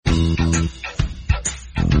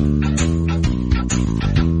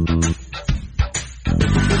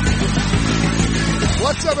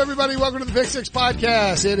up, everybody? Welcome to the Pick Six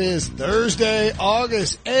Podcast. It is Thursday,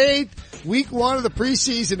 August 8th. Week 1 of the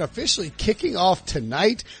preseason officially kicking off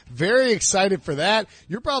tonight. Very excited for that.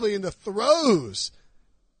 You're probably in the throes,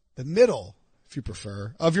 the middle, if you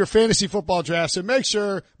prefer, of your fantasy football draft. So make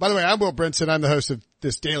sure, by the way, I'm Will Brinson. I'm the host of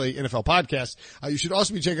this daily NFL podcast. You should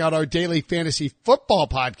also be checking out our daily fantasy football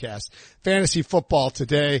podcast, Fantasy Football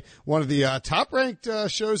Today, one of the top ranked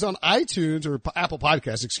shows on iTunes or Apple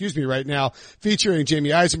Podcasts, right now, featuring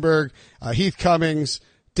Jamie Eisenberg, Heath Cummings,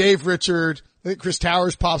 Dave Richard. I think Chris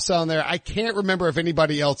Towers pops on there. I can't remember if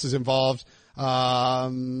anybody else is involved.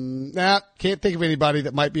 Can't think of anybody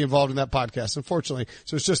that might be involved in that podcast, unfortunately.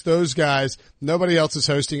 So it's just those guys. Nobody else is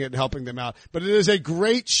hosting it and helping them out. But it is a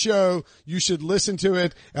great show. You should listen to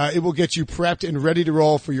it. It will get you prepped and ready to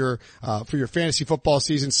roll for your fantasy football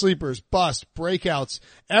season. Sleepers, bust, breakouts,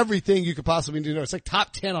 everything you could possibly need to know. It's like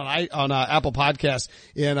top 10 on Apple Podcasts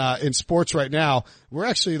in sports right now. We're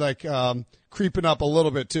actually creeping up a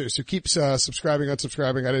little bit too. So keep subscribing,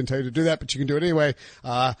 unsubscribing. I didn't tell you to do that, but you can do it anyway.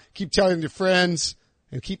 Keep telling your friends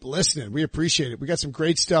and keep listening. We appreciate it. We got some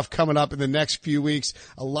great stuff coming up in the next few weeks.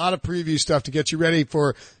 A lot of preview stuff to get you ready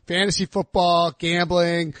for fantasy football,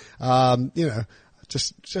 gambling,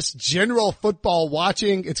 just general football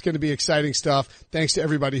watching. It's going to be exciting stuff. Thanks to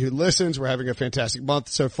everybody who listens. We're having a fantastic month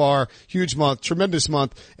so far. Huge month, tremendous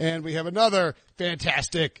month. And we have another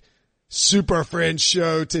fantastic Super Friends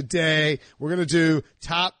show today. We're going to do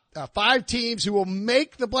top 5 teams who will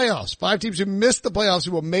make the playoffs. 5 teams who missed the playoffs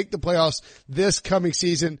who will make the playoffs this coming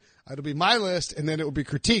season. It'll be my list, and then it will be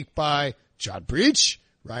critiqued by John Breach,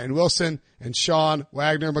 Ryan Wilson, and Sean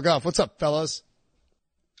Wagner McGuff. What's up, fellas?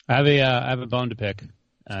 I have a bone to pick.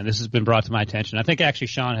 This has been brought to my attention. I think actually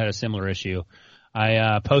Sean had a similar issue.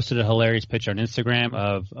 I posted a hilarious picture on Instagram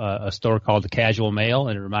of a store called the Casual Mail,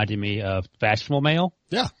 and it reminded me of Fashionable Mail.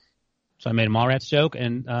 Yeah. So I made a Mallrats joke,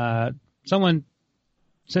 and someone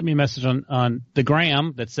sent me a message on the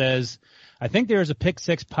gram that says, I think there is a Pick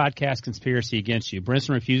Six podcast conspiracy against you.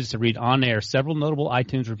 Brinson refuses to read on air several notable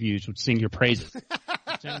iTunes reviews which sing your praises.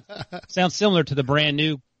 Sounds similar to the brand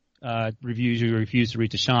new reviews you refused to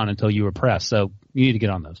read to Sean until you were pressed. So you need to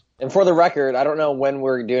get on those. And for the record, I don't know when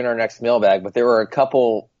we're doing our next mailbag, but there were a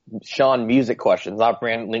couple Sean music questions, not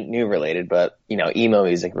brand new related, but, emo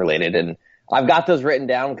music related. And I've got those written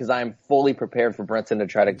down because I'm fully prepared for Brinson to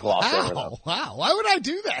try to gloss over them. Wow. Why would I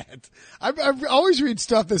do that? I always read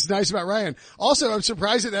stuff that's nice about Ryan. Also, I'm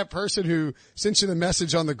surprised that person who sent you the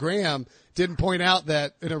message on the gram didn't point out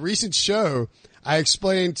that in a recent show, I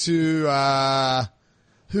explained to,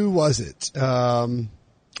 who was it? Oh,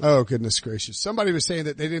 goodness gracious. Somebody was saying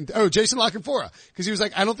that they didn't, Jason LaCanfora, because he was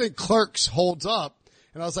like, I don't think Clerks holds up.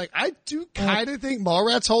 And I was like, I do kind of think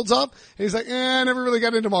Mallrats holds up. And he's like, I never really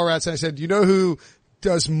got into Mallrats. And I said, you know who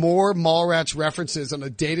does more Mallrats references on a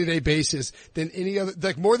day-to-day basis than any other,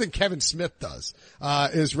 like more than Kevin Smith does,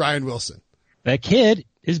 is Ryan Wilson. That kid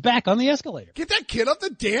is back on the escalator. Get that kid up the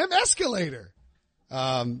damn escalator.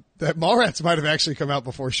 That Mallrats might have actually come out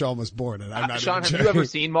before Sean was born. And I'm not Sean, have you ever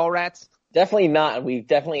seen Mallrats? Definitely not. We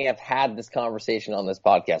definitely have had this conversation on this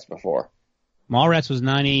podcast before. Mallrats was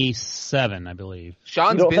 97, I believe.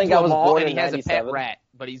 Sean's been to a mall and he has a pet rat,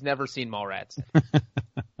 but he's never seen Mallrats.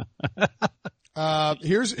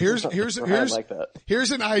 Here's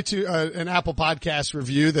an Apple Podcast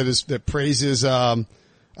review that praises, I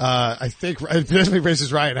think it definitely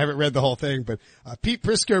praises Ryan. I haven't read the whole thing, but, Pete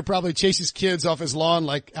Prisco probably chases kids off his lawn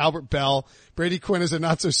like Albert Bell. Brady Quinn is a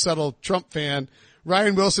not so subtle Trump fan.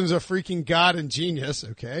 Ryan Wilson's a freaking god and genius.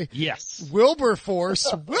 Okay. Yes. Wilberforce.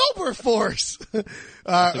 That's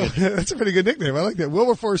a pretty good nickname. I like that.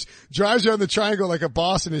 Wilberforce drives around the triangle like a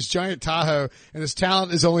boss in his giant Tahoe, and his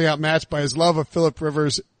talent is only outmatched by his love of Phillip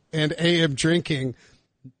Rivers and AM drinking.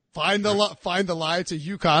 Find the lie. It's a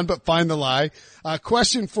Yukon, but find the lie.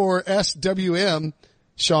 Question for SWM,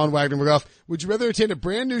 Sean Wagner McGuff. Would you rather attend a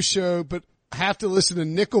brand new show, but have to listen to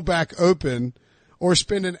Nickelback open, or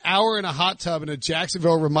spend an hour in a hot tub in a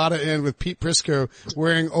Jacksonville Ramada Inn with Pete Prisco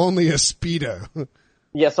wearing only a Speedo?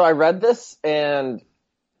 Yeah, so I read this and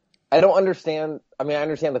I don't understand. I mean, I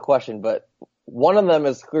understand the question, but one of them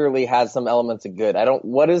is clearly has some elements of good.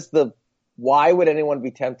 Why would anyone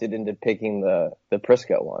be tempted into picking the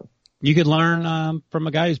Prisco one? You could learn from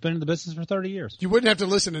a guy who's been in the business for 30 years. You wouldn't have to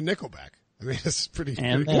listen to Nickelback. I mean, it's pretty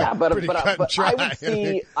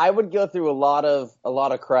I would go through a lot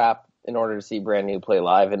of crap in order to see Brand New play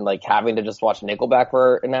live, and like having to just watch Nickelback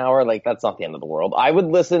for an hour, like that's not the end of the world. I would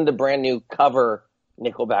listen to Brand New cover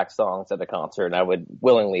Nickelback songs at a concert, and I would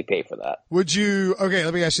willingly pay for that. Would you? Okay,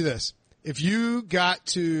 let me ask you this: if you got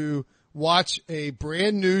to watch a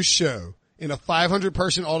Brand New show in a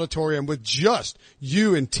 500-person auditorium with just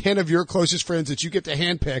you and 10 of your closest friends that you get to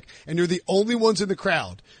handpick, and you're the only ones in the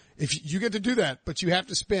crowd. If you get to do that, but you have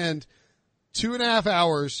to spend 2.5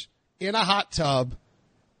 hours in a hot tub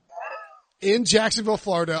in Jacksonville,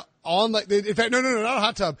 Florida, on in fact, no, not a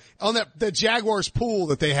hot tub, on the Jaguars pool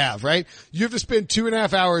that they have, right? You have to spend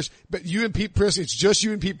 2.5 hours, but you and Pete Prisco, it's just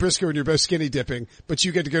you and Pete Prisco and you're both skinny dipping, but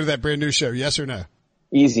you get to go to that brand new show. Yes or no?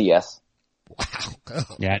 Easy, yes. Wow.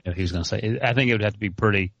 Yeah, I know he was going to say. I think it would have to be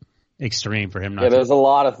pretty extreme for him not to. There's a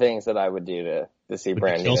lot of things that I would do to see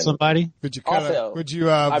Brand New. Kill somebody? I'm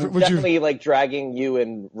definitely like dragging you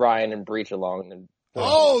and Ryan and Breach along. And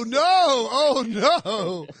oh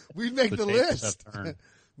no! We'd make the list. But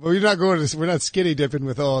we're not we're not skinny dipping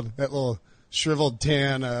with all that little shriveled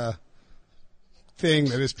tan, thing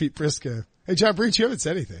that is Pete Prisco. Hey, John Breach, you haven't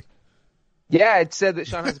said anything. Yeah, it said that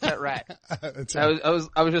Sean has a pet rat. That's right.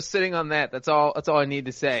 I was just sitting on that. That's all I need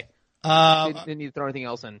to say. Didn't need to throw anything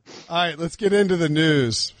else in. All right, let's get into the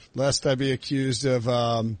news, lest I be accused of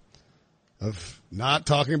not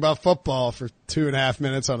talking about football for 2.5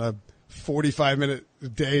 minutes on a 45-minute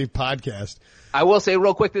day podcast. I will say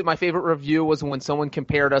real quick that my favorite review was when someone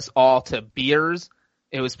compared us all to beers.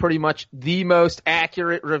 It was pretty much the most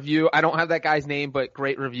accurate review. I don't have that guy's name, but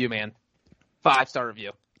great review, man. 5-star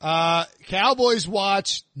review. Cowboys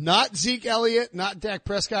watch, not Zeke Elliott, not Dak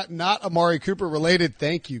Prescott, not Amari Cooper related.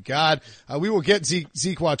 Thank you, God. We will get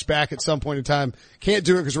Zeke watch back at some point in time. Can't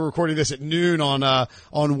do it because we're recording this at noon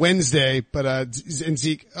on Wednesday, but, and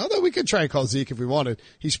Zeke, although we could try and call Zeke if we wanted.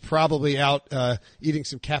 He's probably out, eating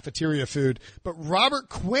some cafeteria food. But Robert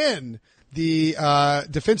Quinn, the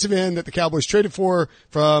defensive end that the Cowboys traded for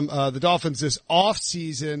from the Dolphins this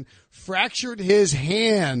offseason, fractured his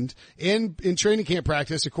hand in training camp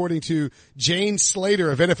practice, according to Jane Slater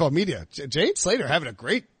of NFL Media. Jane Slater having a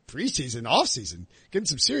great preseason, offseason, getting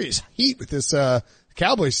some serious heat with this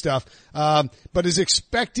Cowboys stuff, but is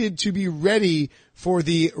expected to be ready for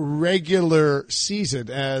the regular season.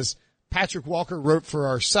 As Patrick Walker wrote for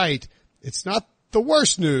our site, it's not the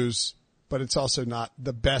worst news, but it's also not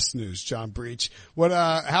the best news. John Breach,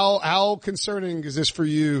 how concerning is this for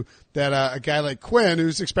you that a guy like Quinn,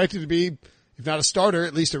 who's expected to be, if not a starter,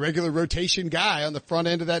 at least a regular rotation guy on the front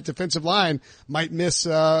end of that defensive line, might miss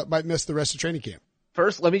the rest of training camp?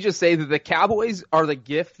 First, let me just say that the Cowboys are the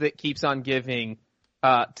gift that keeps on giving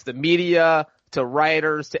to the media, to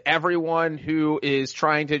writers, to everyone who is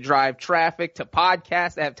trying to drive traffic, to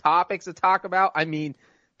podcasts that have topics to talk about. I mean,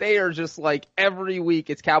 they are just like every week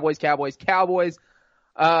it's Cowboys.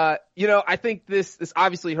 I think this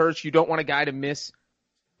obviously hurts. You don't want a guy to miss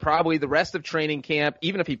probably the rest of training camp.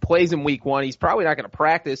 Even if he plays in week 1, he's probably not going to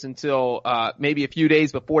practice until maybe a few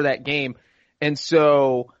days before that game. And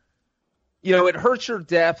so, it hurts your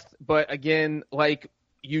depth. But again, like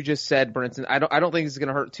you just said, Brinson, I don't think this is going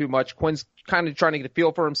to hurt too much. Quinn's kind of trying to get a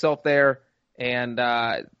feel for himself there. And,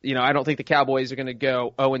 I don't think the Cowboys are going to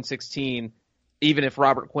go 0-16. Even if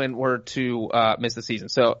Robert Quinn were to miss the season.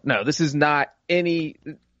 So, no, this is not any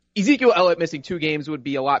 – Ezekiel Elliott missing 2 games would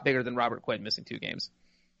be a lot bigger than Robert Quinn missing 2 games.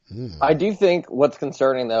 I do think what's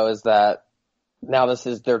concerning, though, is that now this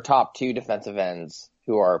is their top 2 defensive ends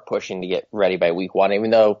who are pushing to get ready by week 1, even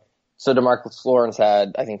though DeMarcus Lawrence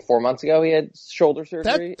had, I think 4 months ago, he had shoulder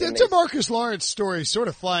surgery. That DeMarcus Lawrence story is sort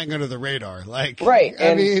of flying under the radar. Right,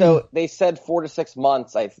 so they said 4 to 6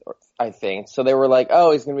 months, I think. So they were like,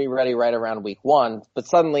 oh, he's going to be ready right around week 1. But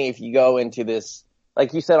suddenly if you go into this,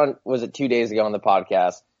 like you said was it 2 days ago on the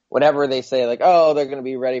podcast, whenever they say like, oh, they're going to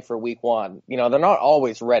be ready for week 1, they're not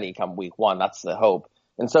always ready come week 1. That's the hope.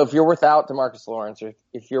 And so if you're without DeMarcus Lawrence or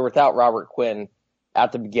if you're without Robert Quinn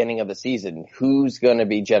at the beginning of the season, who's going to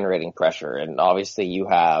be generating pressure? And obviously you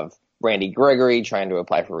have Randy Gregory trying to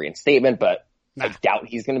apply for reinstatement, but I doubt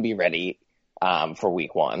he's going to be ready for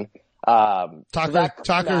week 1. Taco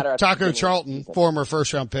Charlton, former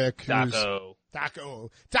first-round pick. Taco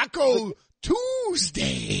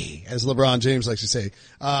Tuesday, as LeBron James likes to say.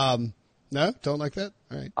 No, don't like that?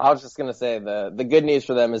 All right. I was just going to say the good news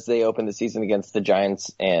for them is they opened the season against the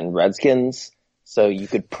Giants and Redskins, so you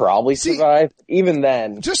could probably survive. Even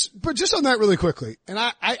then. Just on that really quickly, and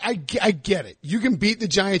I get it. You can beat the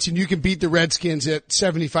Giants and you can beat the Redskins at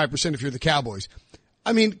 75% if you're the Cowboys.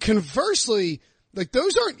 I mean, conversely, like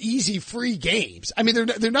those aren't easy free games. I mean,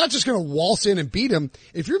 they're not just going to waltz in and beat them.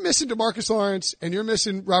 If you're missing DeMarcus Lawrence and you're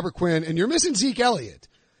missing Robert Quinn and you're missing Zeke Elliott,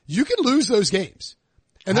 you can lose those games.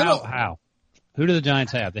 And how? Who do the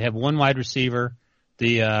Giants have? They have one wide receiver.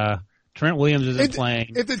 The Trent Williams isn't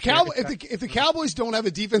playing. If the Cowboys don't have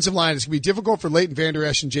a defensive line, it's going to be difficult for Leighton Vander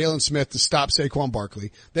Esch and Jalen Smith to stop Saquon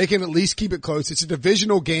Barkley. They can at least keep it close. It's a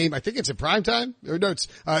divisional game. I think it's in prime time. Or no,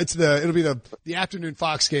 it'll be the afternoon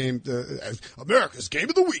Fox game, America's game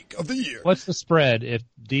of the week of the year. What's the spread if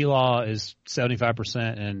D-Law is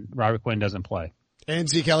 75% and Robert Quinn doesn't play? And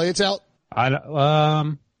Zeke Elliott's out?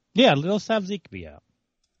 Yeah, let's have Zeke be out.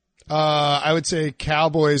 I would say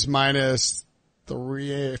Cowboys minus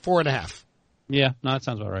 4.5. Yeah, no, that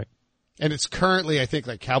sounds about right. And it's currently, I think,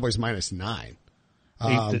 like Cowboys minus 9.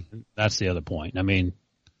 That's the other point. I mean,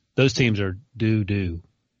 those teams are due.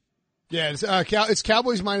 Yeah, it's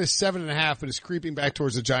Cowboys minus 7.5, but it's creeping back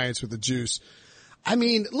towards the Giants with the juice. I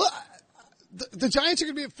mean, look, the Giants are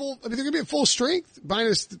going to be at full. I mean, they're going to be at full strength,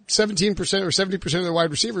 minus 17% or 70% of their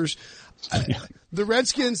wide receivers. The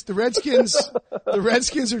Redskins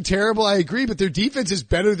are terrible. I agree, but their defense is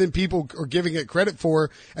better than people are giving it credit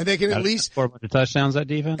for, and they can at least score a bunch of touchdowns. That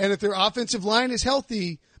defense, and if their offensive line is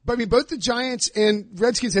healthy, but I mean, both the Giants and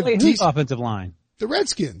Redskins have whose offensive line. The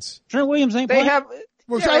Redskins. Trent Williams ain't. They playing. have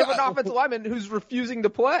an offensive lineman who's refusing to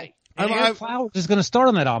play. Aaron Flowers is going to start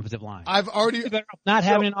on that offensive line. I've already not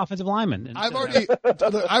having an offensive lineman. I've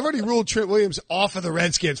already ruled Trent Williams off of the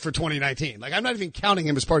Redskins for 2019. Like, I'm not even counting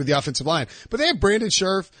him as part of the offensive line. But they have Brandon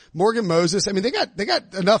Scherf, Morgan Moses. I mean, they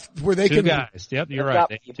got enough where they two guys. Yep, you're right.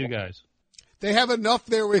 They have 2 guys. They have enough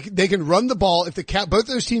there where they can run the ball. If both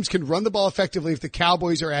those teams can run the ball effectively, if the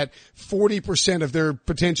Cowboys are at 40% of their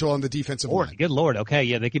potential on the defensive line. Good Lord. Okay.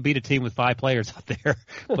 Yeah. They could beat a team with 5 players out there.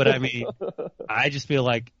 But I mean, I just feel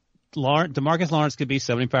like DeMarcus Lawrence could be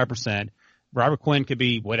 75%. Robert Quinn could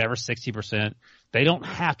be whatever, 60%. They don't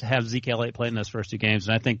have to have Zeke Elliott playing those first 2 games.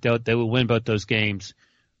 And I think they will win both those games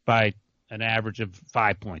by an average of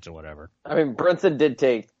 5 points or whatever. I mean, Brinson did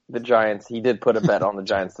take the Giants. He did put a bet on the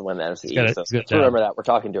Giants to win the NFC East. So remember that. We're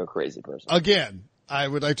talking to a crazy person. Again, I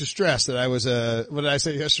would like to stress that I was what did I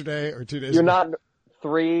say yesterday or 2 days ago? You're not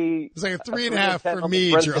 3. It's like a 3.5 for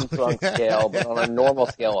me, Jerome. Scale, but on a normal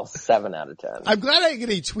scale, a 7 out of 10. I'm glad I didn't get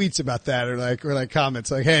any tweets about that or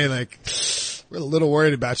comments like, hey, like, we're a little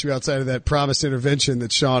worried about you outside of that promised intervention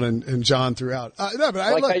that Sean and John threw out. No, but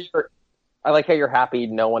I like how you're happy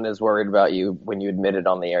no one is worried about you when you admitted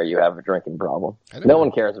on the air you have a drinking problem. No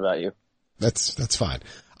one cares about you. That's fine.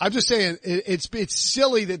 I'm just saying it's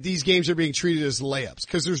silly that these games are being treated as layups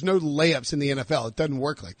because there's no layups in the NFL. It doesn't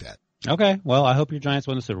work like that. Okay. Well, I hope your Giants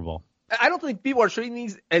win the Super Bowl. I don't think people are treating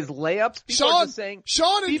these as layups.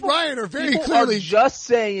 Sean and Ryan are very clearly just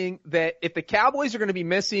saying that if the Cowboys are going to be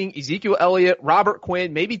missing Ezekiel Elliott, Robert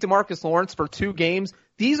Quinn, maybe DeMarcus Lawrence for 2 games,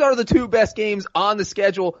 these are the 2 best games on the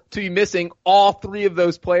schedule to be missing all 3 of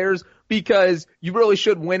those players because you really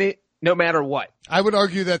should win it no matter what. I would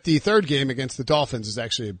argue that the 3rd game against the Dolphins is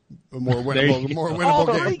actually a more winnable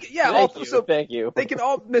game. Yeah, thank you. They can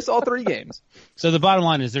all miss all 3 games. So the bottom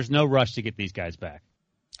line is there's no rush to get these guys back.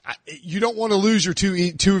 You don't want to lose your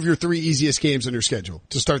 2 of your 3 easiest games on your schedule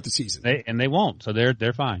to start the season. They won't, so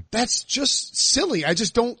they're fine. That's just silly. I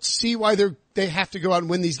just don't see why they have to go out and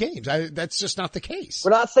win these games. That's just not the case. We're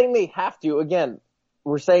not saying they have to. Again,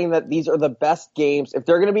 we're saying that these are the best games. If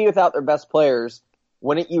they're going to be without their best players,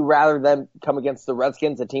 wouldn't you rather them come against the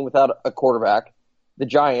Redskins, a team without a quarterback, the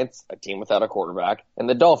Giants, a team without a quarterback, and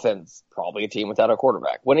the Dolphins, probably a team without a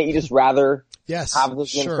quarterback? Wouldn't you just rather have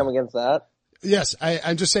those games come against that? Yes,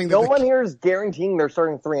 I'm just saying that no one here is guaranteeing they're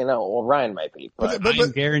starting 3-0. Well, Ryan might be, but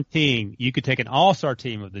I'm guaranteeing you could take an all-star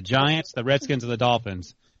team of the Giants, the Redskins, and the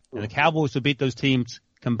Dolphins, and the Cowboys would beat those teams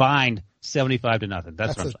combined 75-0.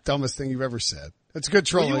 That's the dumbest thing you've ever said. It's good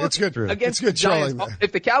trolling. It's good. Against it's good Giants, trolling.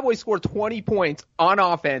 If the Cowboys score 20 points on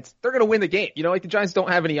offense, they're going to win the game. You know, like the Giants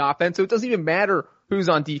don't have any offense, so it doesn't even matter who's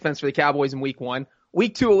on defense for the Cowboys in week 1.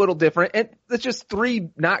 Week 2, a little different. And it's just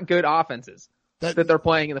 3 not good offenses that they're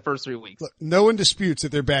playing in the first 3 weeks. Look, no one disputes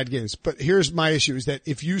that they're bad games, but here's my issue is that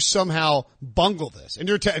if you somehow bungle this, and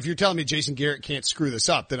if you're telling me Jason Garrett can't screw this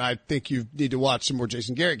up, then I think you need to watch some more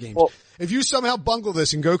Jason Garrett games. Well, if you somehow bungle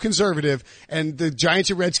this and go conservative and the Giants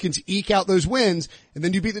and Redskins eke out those wins, and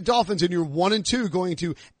then you beat the Dolphins and you're 1-2 going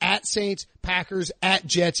to at Saints, Packers, at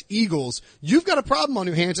Jets, Eagles, you've got a problem on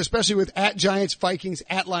your hands, especially with at Giants, Vikings,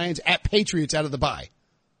 at Lions, at Patriots out of the bye.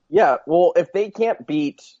 Yeah, well, if they can't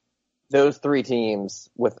beat those 3 teams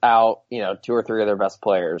without, 2 or 3 of their best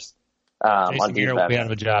players, on defense. Will be out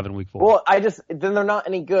of a job in week 4. Well, then they're not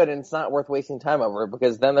any good and it's not worth wasting time over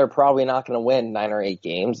because then they're probably not going to win 9 or 8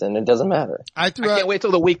 games and it doesn't matter. I can't wait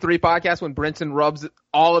till the week 3 podcast when Brinson rubs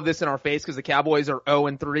all of this in our face because the Cowboys are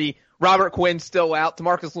 0-3. Robert Quinn's still out.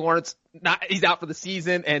 DeMarcus Lawrence, he's out for the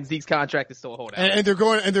season, and Zeke's contract is still a holdout. And they're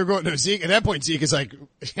going, no, Zeke, at that point, Zeke is like,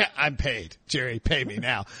 yeah, I'm paid. Jerry, pay me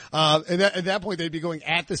now. At that point, they'd be going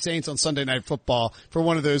at the Saints on Sunday Night Football for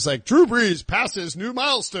one of those like Drew Brees passes new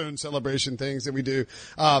milestone celebration things that we do.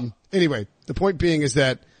 Anyway, the point being is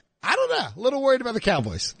that, I don't know, a little worried about the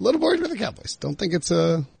Cowboys. Don't think it's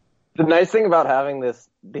The nice thing about having this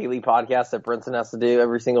daily podcast that Brinson has to do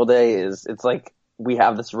every single day is it's like we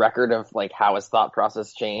have this record of like how his thought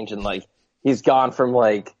process changed, and like he's gone from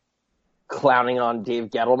like clowning on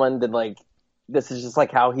Dave Gettleman to like this is just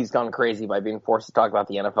like how he's gone crazy by being forced to talk about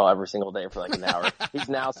the NFL every single day for like an hour. He's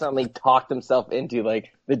now suddenly talked himself into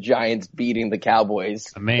like the Giants beating the Cowboys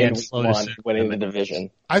in week 1, winning the division.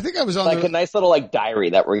 I think I was on like a nice little like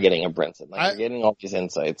diary that we're getting of Brinson. Like we're getting all these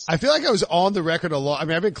insights. I feel like I was on the record a lot. I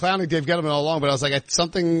mean, I've been clowning Dave Gettleman all along, but I was like, my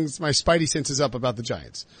spidey sense is up about the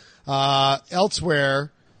Giants.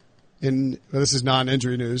 Elsewhere this is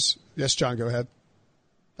non-injury news. Yes, John, go ahead.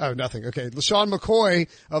 Oh, nothing. Okay. LaShawn McCoy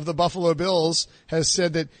of the Buffalo Bills has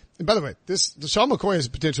said that, and by the way, LaShawn McCoy has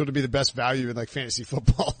potential to be the best value in like fantasy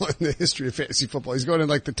football in the history of fantasy football. He's going in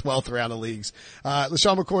like the 12th round of leagues.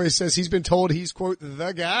 LaShawn McCoy says he's been told he's, quote,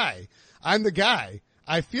 the guy. I'm the guy.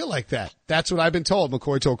 I feel like that. That's what I've been told.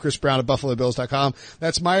 McCoy told Chris Brown at BuffaloBills.com.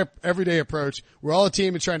 That's my everyday approach. We're all a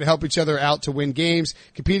team and trying to help each other out to win games,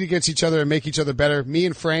 compete against each other and make each other better. Me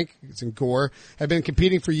and Frank, it's in Gore, have been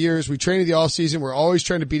competing for years. We train in the off season. We're always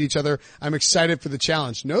trying to beat each other. I'm excited for the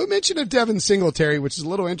challenge. No mention of Devin Singletary, which is a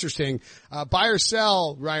little interesting. Buy or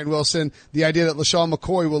sell, Ryan Wilson, the idea that LaShawn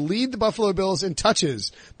McCoy will lead the Buffalo Bills in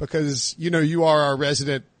touches because, you are our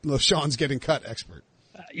resident LaShawn's getting cut expert.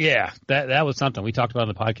 Yeah, that was something we talked about on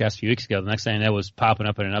the podcast a few weeks ago. The next thing that was popping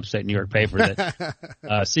up in an upstate New York paper that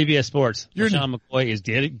CBS Sports, LaShawn McCoy is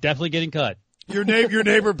definitely getting cut. Your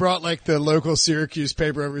neighbor brought like the local Syracuse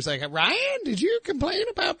paper over. He's like, Ryan, did you complain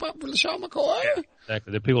about LaShawn McCoy? Yeah,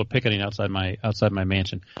 exactly. There are people picketing outside my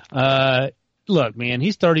mansion. Look, man,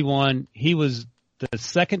 he's 31. He was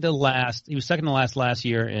second to last last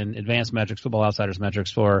year in advanced metrics, Football Outsiders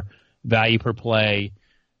metrics for value per play.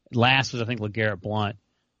 Last was, I think, LeGarrette Blount.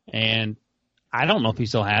 And I don't know if he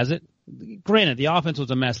still has it. Granted, the offense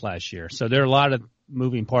was a mess last year, so there are a lot of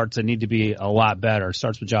moving parts that need to be a lot better. It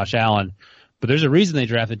starts with Josh Allen. But there's a reason they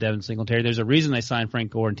drafted Devin Singletary. There's a reason they signed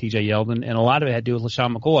Frank Gore and TJ Yeldon, and a lot of it had to do with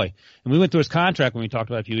LaShawn McCoy. And we went through his contract when we talked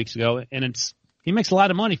about it a few weeks ago, and he makes a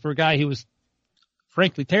lot of money for a guy who was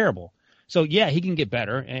frankly terrible. So, yeah, he can get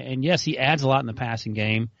better. And yes, he adds a lot in the passing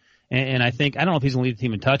game. And I don't know if he's going to lead the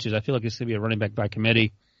team in touches. I feel like he's going to be a running back by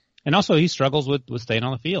committee. And also he struggles with staying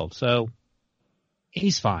on the field. So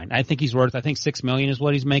he's fine. I think he's worth, $6 million is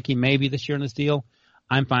what he's making maybe this year in this deal.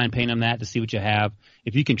 I'm fine paying him that to see what you have.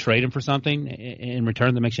 If you can trade him for something in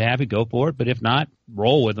return that makes you happy, go for it. But if not,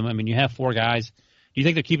 roll with him. I mean, you have 4 guys. Do you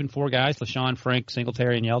think they're keeping 4 guys? LaShawn, Frank,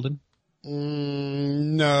 Singletary, and Yeldon?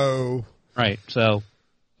 No. Right. So.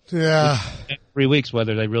 Yeah. 3 weeks,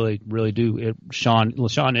 whether they really do.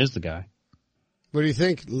 LaShawn is the guy. What do you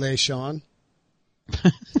think, LaShawn?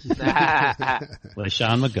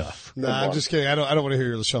 LaShawn McGuff. Nah, I'm just kidding. I don't want to hear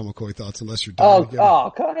your LaShawn McCoy thoughts unless you're done.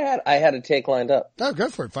 I had a take lined up. Oh, go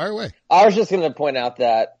for it. Fire away. I was just going to point out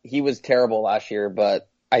that he was terrible last year, but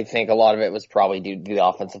I think a lot of it was probably due to the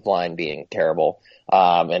offensive line being terrible.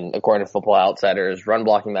 And according to Football Outsiders run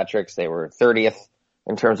blocking metrics, they were 30th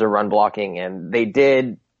in terms of run blocking, and they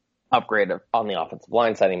did upgrade on the offensive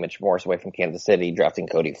line, signing Mitch Morse away from Kansas City, drafting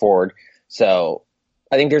Cody Ford. So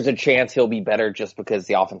I think there's a chance he'll be better just because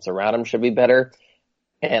the offense around him should be better.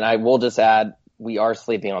 And I will just add, we are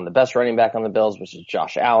sleeping on the best running back on the Bills, which is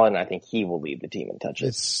Josh Allen. I think he will lead the team in touches.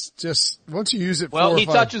 It's just, once you use it, well, he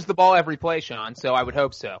touches the ball every play, Sean, so I would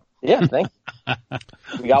hope so. Yeah, thank you.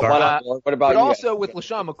 We got one on board. What about you? But you also with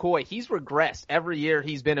LaShawn McCoy, he's regressed every year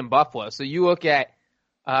he's been in Buffalo. So you look at,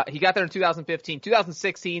 he got there in 2015,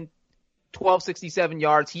 2016, 1,267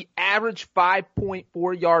 yards. He averaged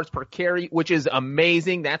 5.4 yards per carry, which is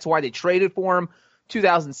amazing. That's why they traded for him.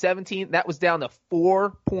 2017, that was down to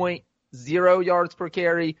 4.0 yards per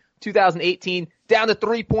carry. 2018, down to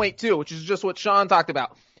 3.2, which is just what Sean talked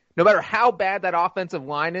about. No matter how bad that offensive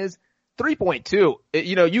line is, 3.2,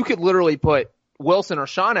 you could literally put Wilson or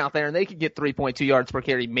Sean out there and they could get 3.2 yards per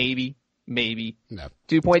carry, maybe. No.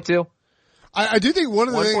 2.2. I do think one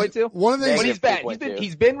of the things, but he's bad.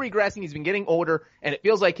 He's been regressing. He's been getting older, and it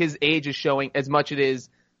feels like his age is showing as much as it is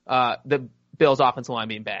the Bills' offensive line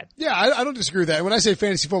being bad. Yeah, I don't disagree with that. When I say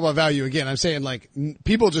fantasy football value, again, I'm saying like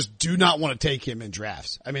people just do not want to take him in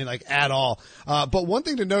drafts. I mean, like at all. But one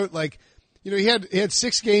thing to note, like he had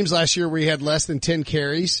 6 games last year where he had less than 10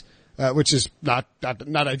 carries. which is not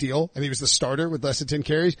ideal. And he was the starter with less than 10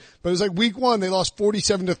 carries. But it was like week 1, they lost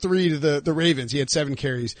 47-3 to the Ravens. He had 7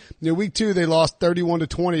 carries. Week 2, they lost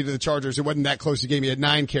 31-20 to the Chargers. It wasn't that close a game. He had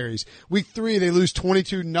 9 carries. Week 3, they lose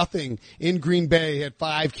 22-0 in Green Bay. He had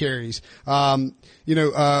 5 carries. You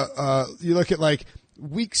look at like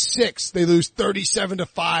week 6, they lose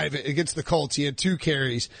 37-5 against the Colts. He had 2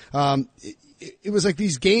 carries. It was like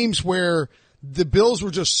these games where the Bills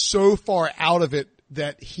were just so far out of it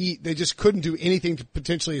that they just couldn't do anything to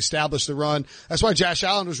potentially establish the run. That's why Josh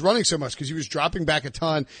Allen was running so much, because he was dropping back a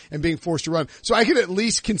ton and being forced to run. So I could at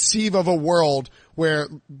least conceive of a world where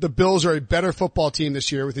the Bills are a better football team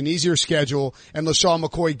this year with an easier schedule and LaShawn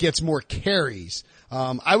McCoy gets more carries.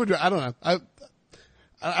 I don't know.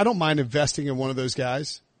 I don't mind investing in one of those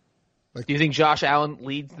guys. Do you think Josh Allen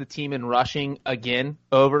leads the team in rushing again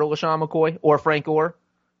over to LaShawn McCoy or Frank Gore?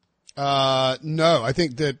 No, I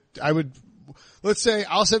think that let's say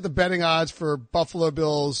I'll set the betting odds for Buffalo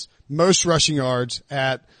Bills most rushing yards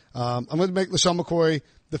at, I'm going to make LaShawn McCoy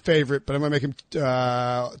the favorite, but I'm going to make him,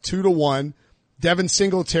 2-1. Devin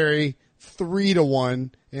Singletary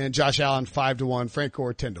 3-1 and Josh Allen 5-1. Frank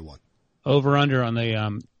Gore 10-1. Over under on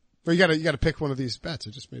the, But you gotta pick one of these bets.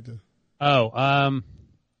 I just made the.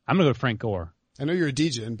 I'm going to go with Frank Gore. I know you're a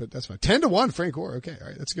DJ, but that's fine. 10-1, Frank Gore. Okay. All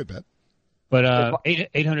right. That's a good bet. But,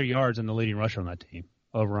 800 yards in the leading rusher on that team.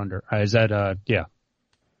 Over under. Is that, yeah.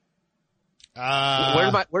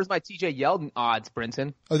 Where's my TJ Yeldon odds,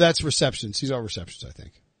 Brinson? Oh, that's receptions. He's all receptions, I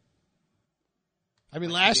think. I mean,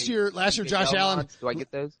 last year, Josh Allen. Odds? Do I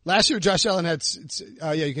get those? Last year, Josh Allen had,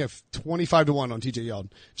 you can have 25-1 on TJ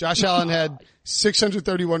Yeldon. Josh Allen had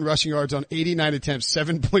 631 rushing yards on 89 attempts,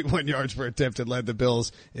 7.1 yards per attempt, and led the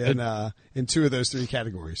Bills in 2 of those 3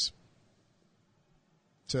 categories.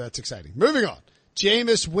 So that's exciting. Moving on.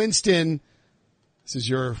 Jameis Winston. This is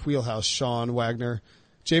your wheelhouse, Sean Wagner.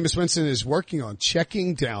 Jameis Winston is working on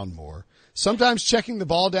checking down more. Sometimes checking the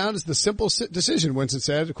ball down is the simple decision, Winston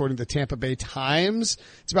said, according to Tampa Bay Times.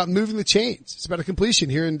 It's about moving the chains. It's about a completion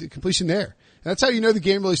here and a completion there. And that's how you know the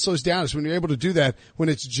game really slows down, is when you're able to do that when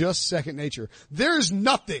it's just second nature. There's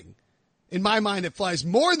nothing in my mind that flies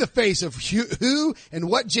more in the face of who and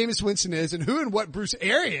what Jameis Winston is and who and what Bruce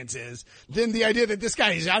Arians is than the idea that this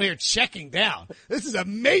guy is out here checking down. This is a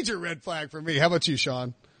major red flag for me. How about you,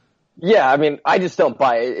 Sean? Yeah, I mean, I just don't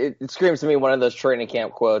buy it. It screams to me one of those training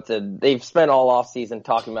camp quotes. And they've spent all off season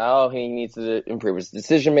talking about, he needs to improve his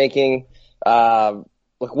decision making.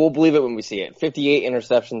 Look, we'll believe it when we see it. 58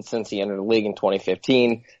 interceptions since he entered the league in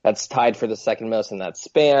 2015. That's tied for the second most in that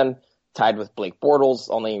span. Tied with Blake Bortles.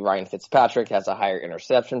 Only Ryan Fitzpatrick has a higher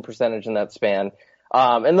interception percentage in that span.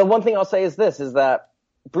 And the one thing I'll say is this, is that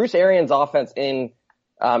Bruce Arians' offense in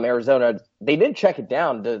Arizona, they did check it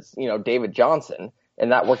down to, David Johnson.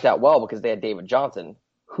 And that worked out well because they had David Johnson.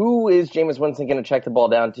 Who is Jameis Winston going to check the ball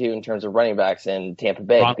down to in terms of running backs in Tampa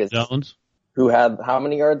Bay? Ronald Jones. Who had how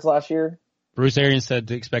many yards last year? Bruce Arians said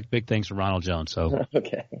to expect big things from Ronald Jones, so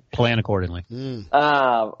okay. Plan accordingly.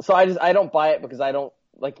 So I don't buy it because I don't,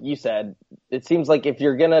 like you said, it seems like if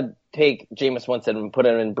you're going to take Jameis Winston and put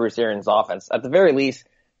him in Bruce Arians' offense, at the very least,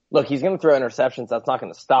 look, he's going to throw interceptions. That's not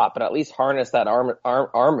going to stop, but at least harness that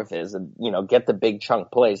arm of his and, get the big chunk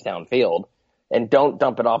plays downfield. And don't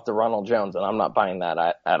dump it off to Ronald Jones, and I'm not buying that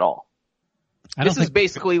at all. This is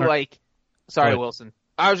basically like, sorry, Wilson.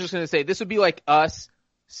 I was just going to say, this would be like us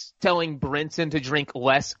telling Brinson to drink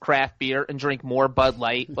less craft beer and drink more Bud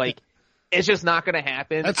Light. Like, it's just not going to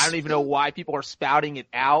happen. I don't even know why people are spouting it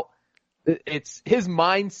out. It's his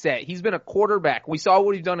mindset. He's been a quarterback. We saw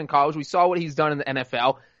what he's done in college. We saw what he's done in the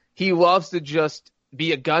NFL. He loves to just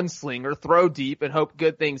be a gunslinger, throw deep, and hope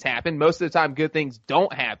good things happen. Most of the time, good things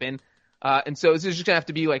don't happen. And so this is just going to have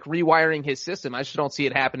to be like rewiring his system. I just don't see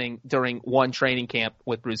it happening during one training camp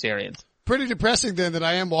with Bruce Arians. Pretty depressing then that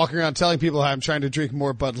I am walking around telling people how I'm trying to drink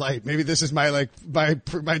more Bud Light. Maybe this is my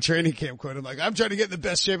training camp quote. I'm like, I'm trying to get in the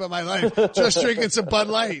best shape of my life, just drinking some Bud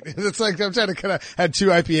Light. It's like I'm trying to had 2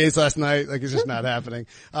 IPAs last night. Like it's just not happening.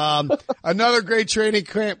 Another great training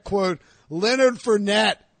camp quote, Leonard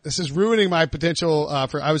Fournette. This is ruining my potential,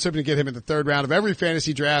 I was hoping to get him in the 3rd round of every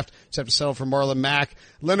fantasy draft, except to settle for Marlon Mack.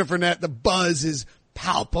 Leonard Fournette, the buzz is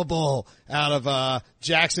palpable out of,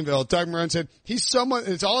 Jacksonville. Doug Marrone said he's someone,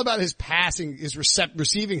 it's all about his passing, his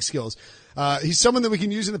receiving skills. He's someone that we can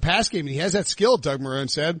use in the pass game, and he has that skill, Doug Marrone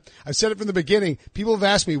said. I've said it from the beginning. People have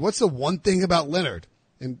asked me, what's the one thing about Leonard?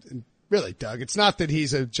 And Really, Doug. It's not that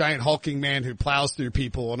he's a giant hulking man who plows through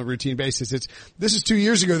people on a routine basis. This is 2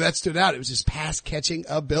 years ago that stood out. It was his pass catching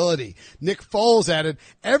ability. Nick Foles added,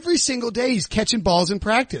 every single day he's catching balls in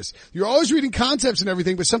practice. You're always reading concepts and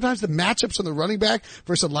everything, but sometimes the matchups on the running back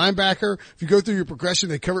versus a linebacker, if you go through your progression,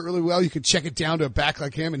 they cover it really well. You can check it down to a back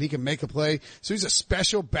like him and he can make a play. So he's a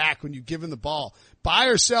special back when you give him the ball. Buy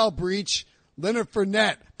or sell, Breach. Leonard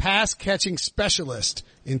Fournette, pass catching specialist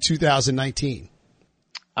in 2019.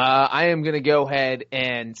 I am going to go ahead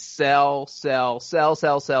and sell, because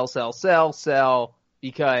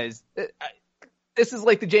this is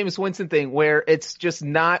like the Jameis Winston thing where it's just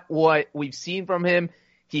not what we've seen from him.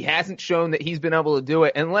 He hasn't shown that he's been able to do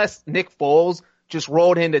it unless Nick Foles just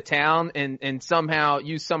rolled into town and somehow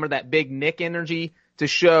used some of that big Nick energy to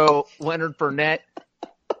show Leonard Fournette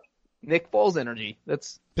Nick Foles energy.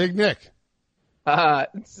 That's Big Nick.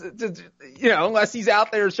 Unless he's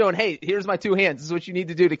out there showing, hey, here's my two hands. This is what you need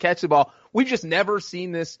to do to catch the ball. We've just never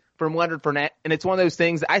seen this from Leonard Fournette, and it's one of those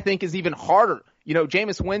things that I think is even harder.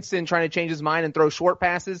 Jameis Winston trying to change his mind and throw short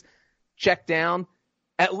passes, check down.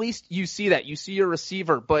 At least you see that. You see your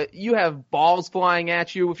receiver, but you have balls flying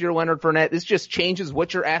at you if you're Leonard Fournette. This just changes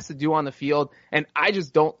what you're asked to do on the field, and I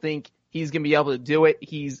just don't think he's going to be able to do it.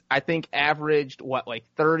 He's, I think, averaged,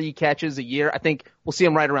 30 catches a year. I think we'll see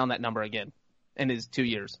him right around that number again. In his 2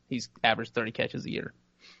 years, he's averaged 30 catches a year.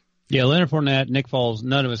 Yeah, Leonard Fournette, Nick Foles,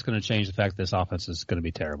 none of it's going to change the fact that this offense is going to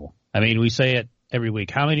be terrible. I mean, we say it every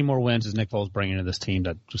week. How many more wins is Nick Foles bringing to this team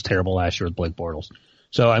that was terrible last year with Blake Bortles?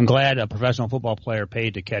 So I'm glad a professional football player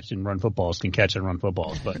paid to catch and run footballs can catch and run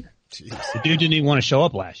footballs, but the dude didn't even want to show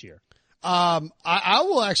up last year. I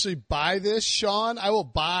will actually buy this, Sean. I will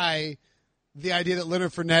buy the idea that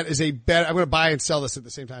Leonard Fournette is a better, I'm going to buy and sell this at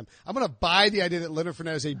the same time. I'm going to buy the idea that Leonard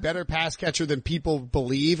Fournette is a better pass catcher than people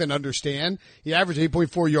believe and understand. He averaged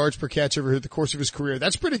 8.4 yards per catch over the course of his career.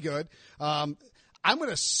 That's pretty good. I'm going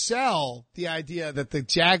to sell the idea that the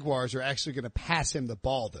Jaguars are actually going to pass him the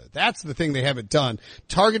ball, though. That's the thing they haven't done.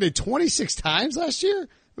 Targeted 26 times last year?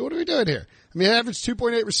 What are we doing here? I mean, he averaged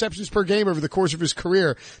 2.8 receptions per game over the course of his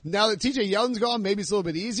career. Now that TJ Yeldon's gone, maybe it's a little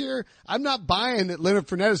bit easier. I'm not buying that Leonard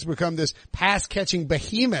Fournette has become this pass-catching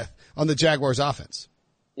behemoth on the Jaguars offense.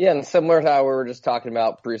 Yeah, and similar to how we were just talking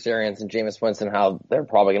about Bruce Arians and Jameis Winston, how they're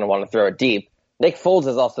probably going to want to throw it deep. Nick Foles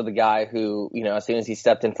is also the guy who, as soon as he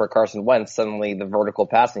stepped in for Carson Wentz, suddenly the vertical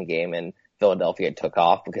passing game in Philadelphia took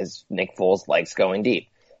off because Nick Foles likes going deep.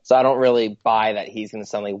 So I don't really buy that he's going to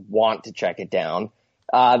suddenly want to check it down.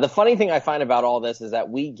 The funny thing I find about all this is that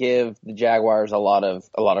we give the Jaguars a lot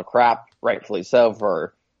of crap, rightfully so,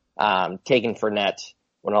 for taking Fournette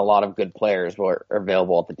when a lot of good players were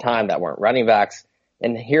available at the time that weren't running backs.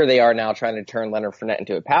 And here they are now trying to turn Leonard Fournette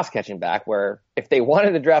into a pass-catching back, where if they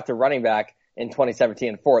wanted to draft a running back in 2017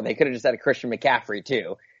 and 4, they could have just had a Christian McCaffrey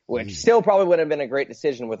too, which still probably would have been a great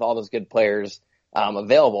decision with all those good players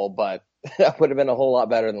available, but that would have been a whole lot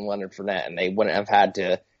better than Leonard Fournette, and they wouldn't have had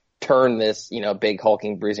to turn this, big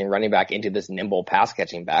hulking, bruising running back into this nimble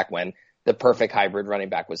pass-catching back when the perfect hybrid running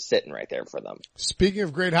back was sitting right there for them. Speaking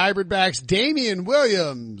of great hybrid backs, Damian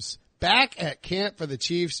Williams back at camp for the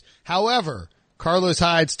Chiefs. However, Carlos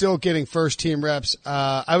Hyde still getting first team reps.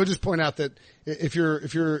 I would just point out that if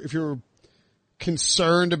you're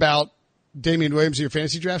concerned about Damian Williams in your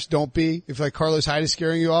fantasy drafts, don't be. If Carlos Hyde is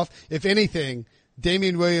scaring you off, if anything,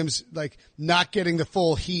 Damian Williams, not getting the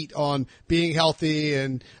full heat on being healthy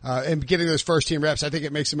and getting those first team reps, I think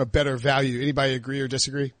it makes him a better value. Anybody agree or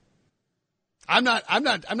disagree? I'm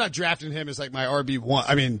not drafting him as my RB1.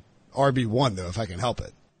 I mean, RB1 though, if I can help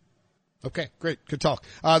it. Okay, great. Good talk.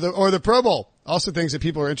 The Pro Bowl. Also things that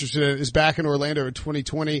people are interested in is back in Orlando in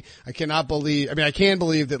 2020. I can believe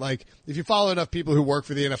that if you follow enough people who work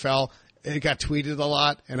for the NFL, it got tweeted a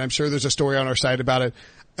lot, and I'm sure there's a story on our site about it.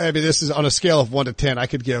 I mean, this is on a scale of 1 to 10. I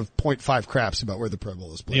could give 0.5 craps about where the Pro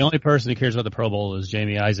Bowl is played. The only person who cares about the Pro Bowl is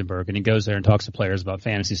Jamie Eisenberg, and he goes there and talks to players about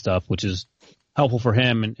fantasy stuff, which is helpful for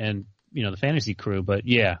him and the fantasy crew. But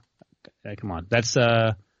yeah, come on. That's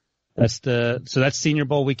Senior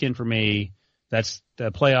Bowl weekend for me. That's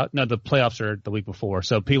the playoff. No, the playoffs are the week before.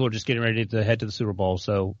 So people are just getting ready to head to the Super Bowl.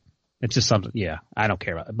 So it's just something, yeah, I don't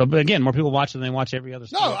care about it. But again, more people watch it than they watch every other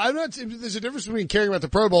sport. No, I'm not, there's a difference between caring about the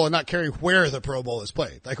Pro Bowl and not caring where the Pro Bowl is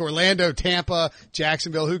played. Like Orlando, Tampa,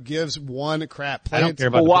 Jacksonville, who gives one crap? I don't care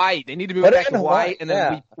about Hawaii. They need to move back to Hawaii, and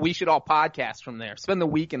then we should all podcast from there. Spend the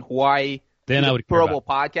week in Hawaii. Then I would Pro Bowl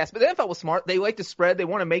podcast. But the NFL was smart. They like to spread. They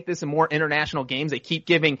want to make this a more international games. They keep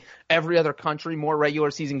giving every other country more regular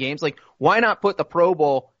season games. Why not put the Pro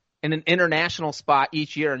Bowl in an international spot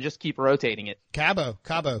each year and just keep rotating it? Cabo.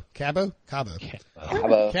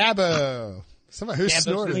 Somebody who's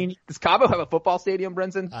snorting. Does Cabo have a football stadium,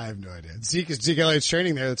 Brinson? I have no idea. Zeke Elliott's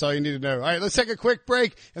training there. That's all you need to know. All right, let's take a quick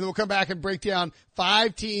break, and then we'll come back and break down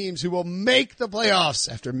 5 teams who will make the playoffs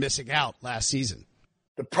after missing out last season.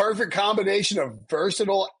 The perfect combination of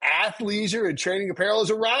versatile athleisure and training apparel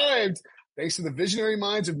has arrived. Thanks to the visionary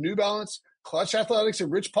minds of New Balance, Clutch Athletics,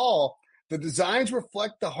 and Rich Paul, the designs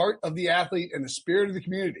reflect the heart of the athlete and the spirit of the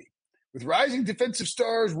community. With rising defensive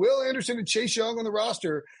stars Will Anderson and Chase Young on the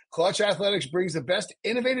roster, Clutch Athletics brings the best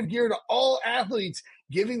innovative gear to all athletes,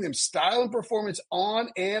 giving them style and performance on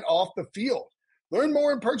and off the field. Learn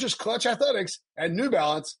more and purchase Clutch Athletics at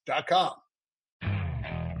NewBalance.com.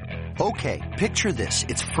 Okay, picture this.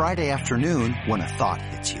 It's Friday afternoon when a thought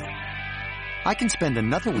hits you. I can spend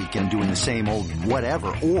another weekend doing the same old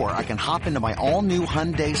whatever, or I can hop into my all-new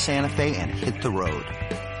Hyundai Santa Fe and hit the road.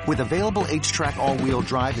 With available H-Track all-wheel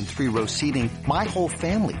drive and 3-row seating, my whole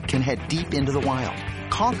family can head deep into the wild.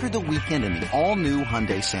 Conquer the weekend in the all-new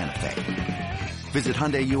Hyundai Santa Fe. Visit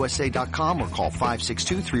HyundaiUSA.com or call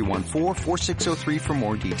 562-314-4603 for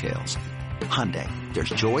more details. Hyundai, there's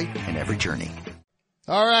joy in every journey.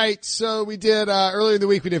 All right, so we did earlier in the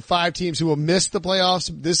week we did 5 teams who will miss the playoffs.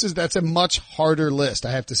 That's a much harder list,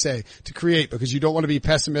 I have to say, to create, because you don't want to be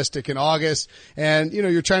pessimistic in August, and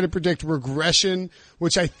you're trying to predict regression,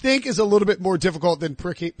 which I think is a little bit more difficult than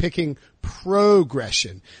picking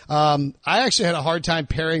progression. I actually had a hard time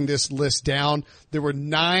paring this list down. There were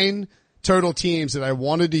 9 total teams that I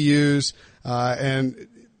wanted to use, and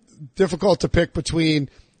difficult to pick between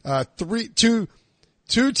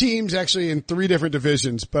two teams actually in 3 different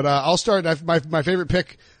divisions, but I'll start. My favorite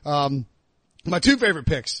pick, my 2 favorite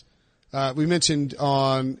picks, we mentioned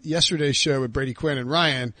on yesterday's show with Brady Quinn and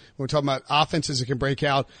Ryan when we're talking about offenses that can break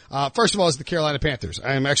out. First of all is the Carolina Panthers.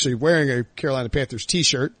 I am actually wearing a Carolina Panthers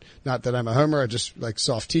t-shirt. Not that I'm a homer. I just like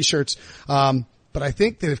soft t-shirts. But I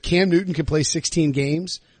think that if Cam Newton can play 16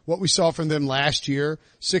 games, what we saw from them last year,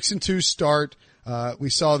 6-2 start, we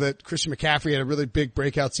saw that Christian McCaffrey had a really big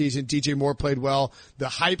breakout season. DJ Moore played well. The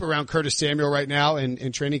hype around Curtis Samuel right now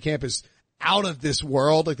in training camp is out of this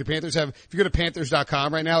world. Like the Panthers have, if you go to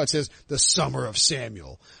Panthers.com right now, it says the summer of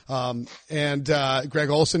Samuel. Greg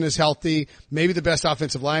Olsen is healthy, maybe the best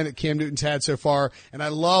offensive line that Cam Newton's had so far. And I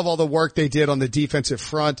love all the work they did on the defensive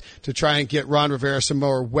front to try and get Ron Rivera some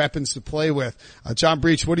more weapons to play with. John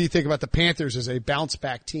Breach, what do you think about the Panthers as a bounce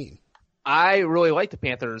back team? I really like the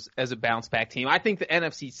Panthers as a bounce-back team. I think the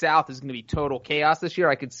NFC South is going to be total chaos this year.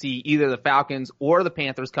 I could see either the Falcons or the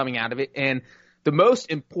Panthers coming out of it. And the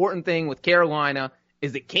most important thing with Carolina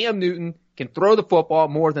is that Cam Newton can throw the football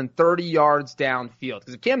more than 30 yards downfield.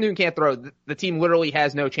 Because if Cam Newton can't throw, the team literally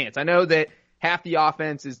has no chance. I know that half the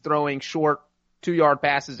offense is throwing short 2-yard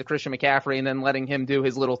passes to Christian McCaffrey and then letting him do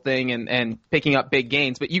his little thing and picking up big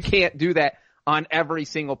gains. But you can't do that on every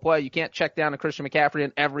single play. You can't check down to Christian McCaffrey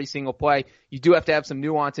on every single play. You do have to have some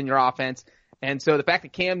nuance in your offense. And so the fact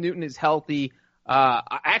that Cam Newton is healthy,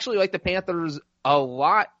 I actually like the Panthers a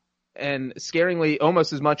lot, and scaringly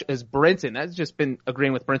almost as much as Brinson. That's just been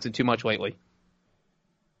agreeing with Brinson too much lately.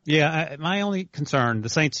 Yeah, my only concern, the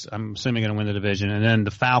Saints, I'm assuming, going to win the division, and then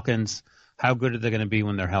the Falcons, how good are they going to be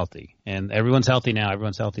when they're healthy? And everyone's healthy now.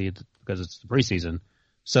 Everyone's healthy because it's the preseason.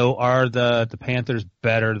 So are the Panthers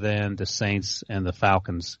better than the Saints and the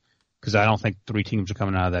Falcons? Because I don't think 3 teams are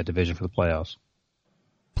coming out of that division for the playoffs.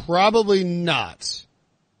 Probably not.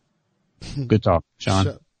 Good talk,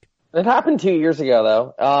 Sean. It happened 2 years ago,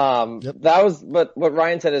 though. Yep. That was, but what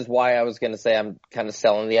Ryan said is why I was going to say I'm kind of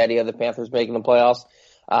selling the idea of the Panthers making the playoffs.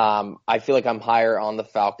 I feel like I'm higher on the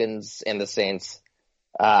Falcons and the Saints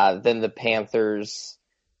than the Panthers.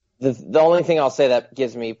 The only thing I'll say that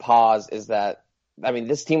gives me pause is that, I mean,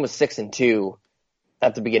 this team was 6-2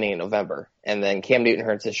 at the beginning of November, and then Cam Newton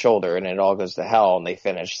hurts his shoulder, and it all goes to hell, and they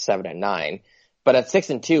finish 7-9. But at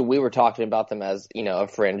 6-2, we were talking about them as, a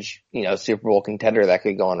fringe, Super Bowl contender that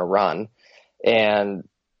could go on a run. And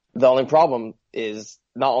the only problem is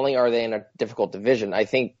not only are they in a difficult division, I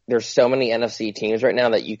think there's so many NFC teams right now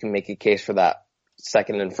that you can make a case for that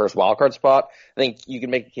second and first wildcard spot. I think you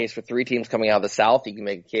can make a case for 3 teams coming out of the South. You can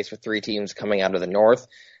make a case for 3 teams coming out of the North.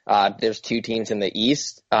 There's 2 teams in the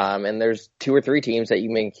East, and there's 2 or 3 teams that you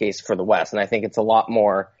make a case for the West. And I think it's a lot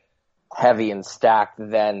more heavy and stacked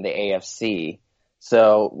than the AFC.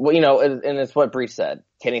 So, and it's what Breach said.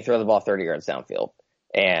 Can he throw the ball 30 yards downfield?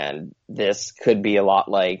 And this could be a lot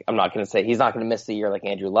like, I'm not going to say he's not going to miss the year like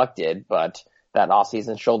Andrew Luck did, but that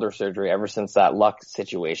offseason shoulder surgery ever since that Luck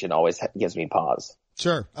situation always gives me pause.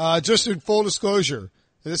 Sure. Just in full disclosure,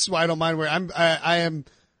 this is why I don't mind where I am.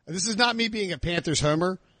 This is not me being a Panthers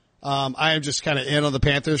homer. I am just kind of in on the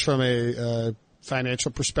Panthers from a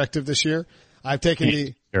financial perspective this year. I've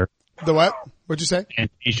taken The what? What'd you say? And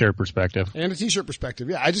t-shirt perspective. And a t-shirt perspective.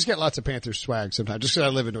 Yeah, I just get lots of Panthers swag sometimes just because I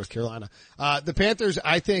live in North Carolina. The Panthers,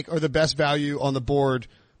 I think, are the best value on the board,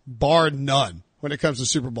 bar none, when it comes to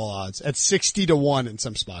Super Bowl odds at 60-1 in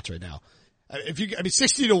some spots right now.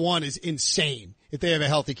 60-1 is insane if they have a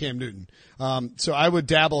healthy Cam Newton. So I would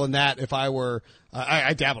dabble in that if I were,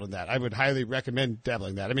 I dabbled in that. I would highly recommend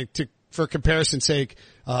dabbling that. I mean, for comparison's sake,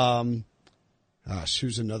 who's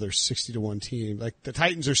another 60-1 team? Like the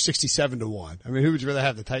Titans are 67-1. I mean, who would you rather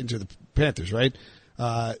have, the Titans or the Panthers, right?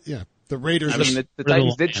 The Raiders. I mean, the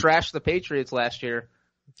Titans did trash the Patriots last year.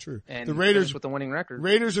 True. And the Raiders with the winning record.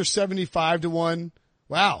 Raiders are 75-1.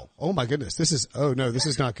 Wow. Oh my goodness. This is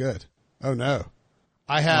not good. Oh no.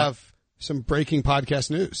 I have some breaking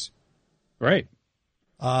podcast news. Right.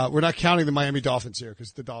 We're not counting the Miami Dolphins here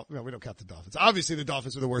because we don't count the Dolphins. Obviously the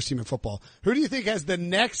Dolphins are the worst team in football. Who do you think has the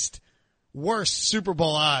next worst Super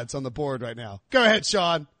Bowl odds on the board right now? Go ahead,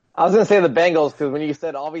 Sean. I was going to say the Bengals because when you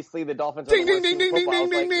said obviously the Dolphins are Ding, the worst ding, team ding, in football, I was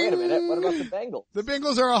ding, like, ding, wait a minute, ding. what about the Bengals? The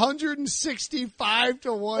Bengals are 165-1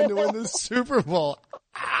 to win the Super Bowl.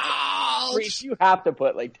 Ouch. Reese, you have to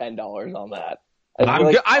put like $10 on that.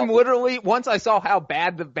 I'm literally, once I saw how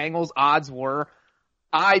bad the Bengals odds were,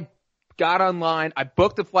 I got online, I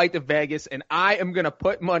booked a flight to Vegas, and I am going to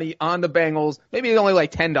put money on the Bengals. Maybe it's only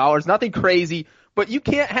like $10, nothing crazy, but you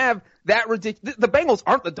can't have that ridiculous. The Bengals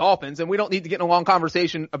aren't the Dolphins, and we don't need to get in a long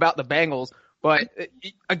conversation about the Bengals. But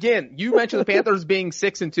again, you mentioned the Panthers being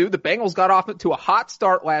 6-2. The Bengals got off to a hot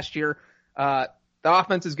start last year. The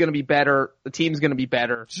offense is going to be better. The team's going to be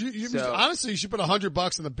better. Honestly, you should put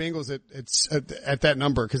 $100 on the Bengals at that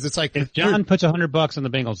number because it's like if John puts $100 on the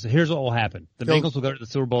Bengals, here's what will happen: the Bengals will go to the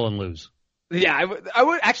Super Bowl and lose. Yeah, I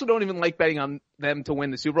would actually don't even like betting on them to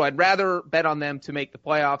win the Super Bowl. I'd rather bet on them to make the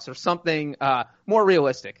playoffs or something more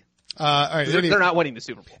realistic. All right, they're not winning the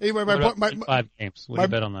Super Bowl. Anyway, my 5 games. What do you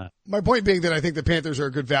bet on that? My point being that I think the Panthers are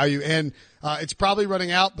a good value, and it's probably running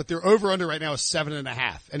out, but their over/under right now is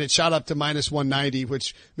 7.5, and it shot up to -190,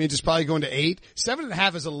 which means it's probably going to 8.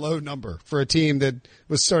 7.5 is a low number for a team that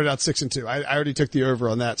was started out 6-2. I already took the over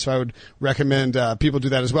on that, so I would recommend people do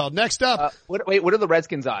that as well. Next up, what are the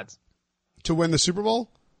Redskins' odds to win the Super Bowl?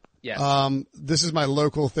 Yes. This is my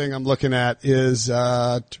local thing I'm looking at is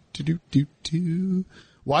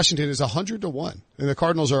Washington is 100-1, and the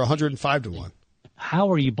Cardinals are 105-1.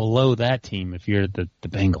 How are you below that team if you're the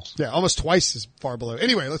Bengals? Yeah, almost twice as far below.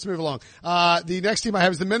 Anyway, let's move along. The next team I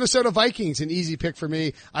have is the Minnesota Vikings, an easy pick for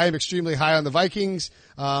me. I am extremely high on the Vikings.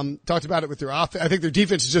 Talked about it with their offense. I think their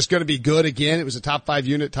defense is just going to be good again. It was a top 5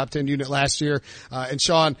 unit, top 10 unit last year. And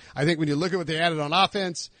Sean, I think when you look at what they added on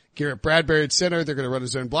offense, Garrett Bradbury at center. They're going to run a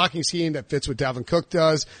zone blocking scheme that fits what Dalvin Cook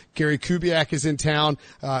does. Gary Kubiak is in town.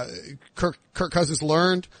 Kirk Cousins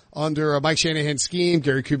learned under a Mike Shanahan scheme.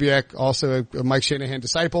 Gary Kubiak also a Mike Shanahan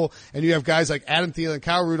disciple. And you have guys like Adam Thielen,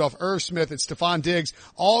 Kyle Rudolph, Irv Smith, and Stephon Diggs,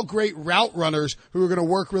 all great route runners who are going to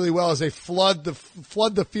work really well as they flood the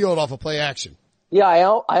field off of play action. Yeah,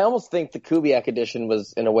 I almost think the Kubiak addition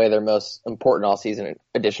was in a way their most important all-season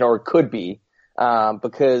addition, or it could be,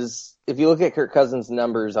 because if you look at Kirk Cousins'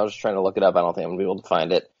 numbers, I was just trying to look it up. I don't think I'm going to be able to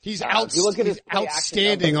find it. He's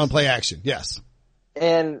outstanding on play action. Yes.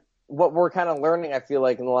 And what we're kind of learning, I feel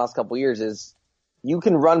like, in the last couple of years is you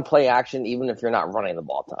can run play action even if you're not running the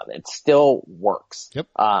ball a ton. It still works. Yep.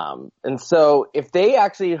 And so if they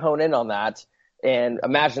actually hone in on that and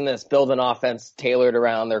imagine this, build an offense tailored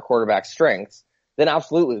around their quarterback's strengths, then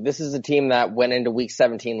absolutely. This is a team that went into week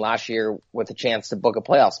 17 last year with a chance to book a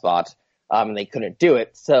playoff spot. And they couldn't do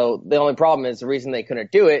it. So the only problem is the reason they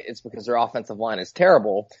couldn't do it is because their offensive line is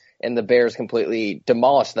terrible and the Bears completely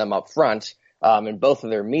demolished them up front, in both of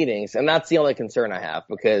their meetings. And that's the only concern I have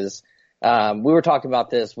because, we were talking about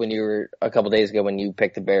this when you were a couple days ago when you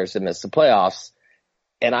picked the Bears to miss the playoffs.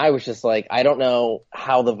 And I was just like, I don't know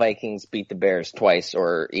how the Vikings beat the Bears twice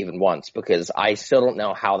or even once because I still don't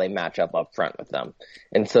know how they match up front with them.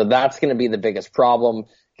 And so that's going to be the biggest problem.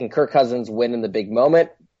 Can Kirk Cousins win in the big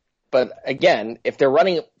moment? But again, if they're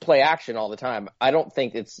running play action all the time, I don't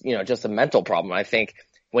think it's, just a mental problem. I think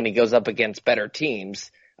when he goes up against better teams,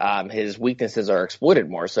 his weaknesses are exploited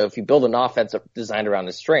more. So if you build an offense designed around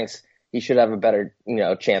his strengths, he should have a better,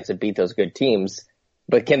 chance to beat those good teams.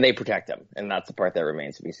 But can they protect him? And that's the part that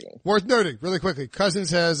remains to be seen. Worth noting, really quickly, Cousins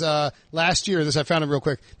has, last year, I found it real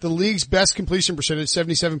quick, the league's best completion percentage,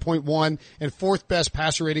 77.1, and fourth best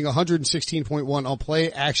passer rating, 116.1 on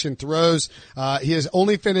play action throws. He has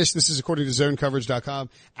only finished, this is according to zonecoverage.com,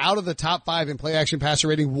 out of the top 5 in play action passer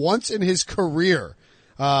rating once in his career.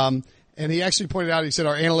 And And he actually pointed out, he said,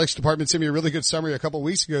 our analytics department sent me a really good summary a couple of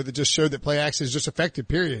weeks ago that just showed that play action is just effective,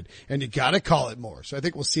 period. And you gotta call it more. So I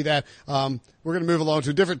think we'll see that. We're gonna move along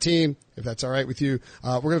to a different team, if that's alright with you.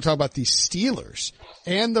 We're gonna talk about the Steelers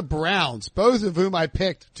and the Browns, both of whom I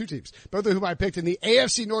picked, two teams, both of whom I picked in the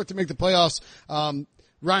AFC North to make the playoffs.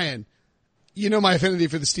 Ryan, you know my affinity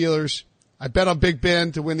for the Steelers. I bet on Big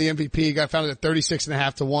Ben to win the MVP. Got found at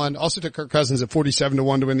 36.5 to 1. Also took Kirk Cousins at 47 to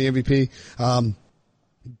 1 to win the MVP.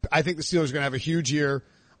 I think the Steelers are going to have a huge year.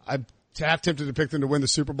 I'm half tempted to pick them to win the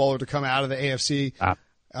Super Bowl or to come out of the AFC.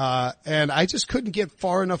 And I just couldn't get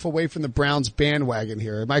far enough away from the Browns bandwagon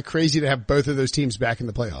here. Am I crazy to have both of those teams back in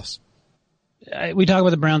the playoffs? We talk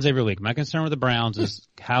about the Browns every week. My concern with the Browns is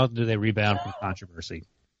how do they rebound from controversy?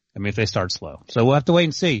 I mean, if they start slow. So we'll have to wait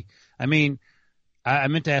and see. I mean, I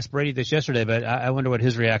meant to ask Brady this yesterday, but I wonder what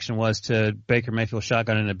his reaction was to Baker Mayfield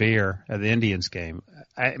shotgunning a beer at the Indians game.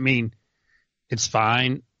 I mean, it's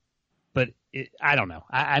fine, but I don't know.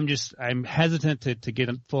 I'm hesitant to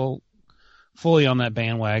get fully on that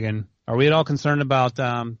bandwagon. Are we at all concerned about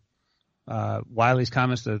Wiley's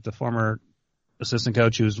comments, the former assistant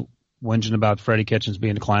coach who was whinging about Freddie Kitchens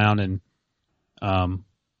being a clown, and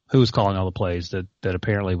who was calling all the plays that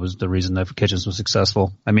apparently was the reason that Kitchens was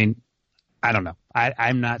successful? I mean, I don't know.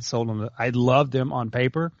 I'm not sold on I love them on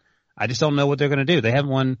paper. I just don't know what they're going to do. They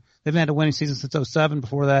haven't had a winning season since 2007.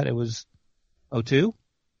 Before that, it was 2002.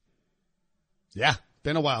 Yeah,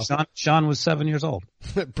 been a while. Sean was 7 years old.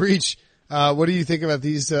 Breach. What do you think about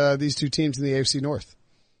these two teams in the AFC North?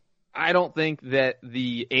 I don't think that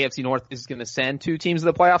the AFC North is going to send two teams to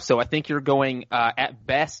the playoffs. So I think you're going, at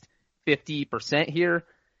best 50% here.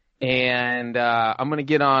 And, I'm going to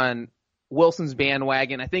get on Wilson's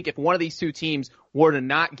bandwagon. I think if one of these two teams were to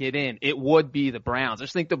not get in, it would be the Browns. I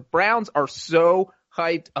just think the Browns are so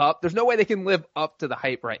hyped up. There's no way they can live up to the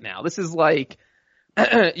hype right now. This is like,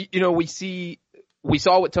 we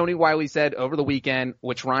saw what Tony Wiley said over the weekend,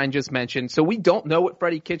 which Ryan just mentioned. So we don't know what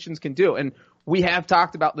Freddie Kitchens can do. And we have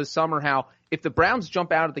talked about this summer how if the Browns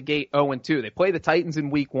jump out of the gate 0-2, they play the Titans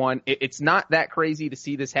in week 1. It's not that crazy to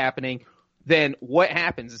see this happening. Then what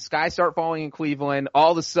happens? The skies start falling in Cleveland.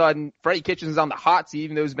 All of a sudden, Freddie Kitchens is on the hot seat,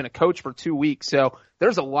 even though he's been a coach for 2 weeks. So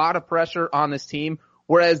there's a lot of pressure on this team.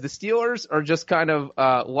 Whereas the Steelers are just kind of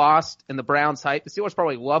lost in the Browns' hype. The Steelers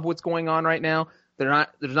probably love what's going on right now. There's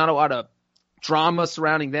not a lot of drama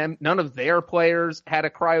surrounding them. None of their players had a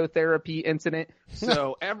cryotherapy incident.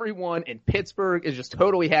 So everyone in Pittsburgh is just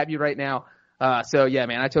totally happy right now. So yeah,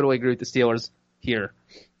 man, I totally agree with the Steelers here.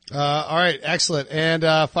 All right. Excellent. And,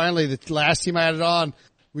 finally, the last team I added on,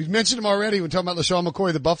 we've mentioned them already when talking about LaShawn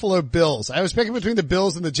McCoy, the Buffalo Bills. I was picking between the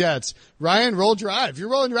Bills and the Jets. Ryan, rolled your eyes. If you're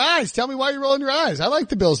rolling your eyes, tell me why you're rolling your eyes. I like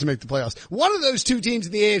the Bills to make the playoffs. One of those two teams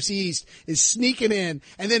in the AFC East is sneaking in,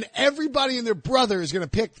 and then everybody and their brother is going to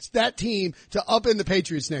pick that team to upend the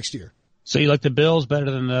Patriots next year. So you like the Bills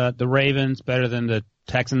better than the Ravens, better than the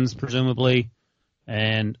Texans, presumably,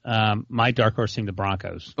 and my dark horse team, the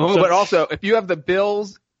Broncos. Oh, but also, if you have the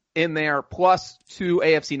Bills in there plus two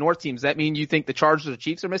AFC North teams, that mean you think the Chargers or the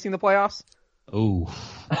Chiefs are missing the playoffs? Ooh.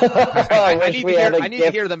 I need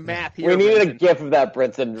to hear the math here. We needed a gif of that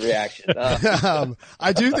Brinson reaction.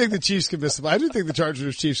 I do think the Chiefs can miss I do think the Chargers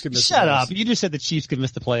or Chiefs can miss the playoffs. Shut up. You just said the Chiefs could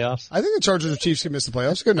miss the playoffs. I think the Chargers or Chiefs can miss the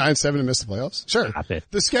playoffs. Go 9-7 and miss the playoffs. Sure. Stop it.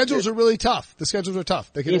 The schedules are really tough. He's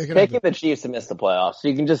picking the Chiefs to miss the playoffs. So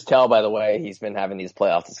you can just tell by the way he's been having these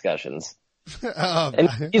playoff discussions. And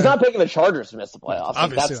he's not picking the Chargers to miss the playoffs.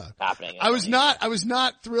 Obviously that's not happening. I was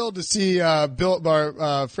not thrilled to see, friend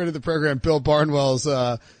of the program, Bill Barnwell's,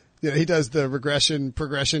 he does the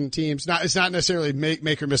progression teams. It's not necessarily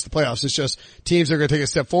make or miss the playoffs. It's just teams that are going to take a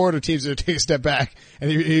step forward or teams that are going to take a step back. And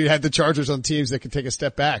he had the Chargers on teams that could take a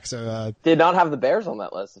step back. So, did not have the Bears on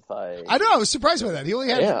that list I know, I was surprised by that. He only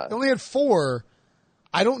had 4.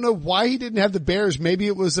 I don't know why he didn't have the Bears. Maybe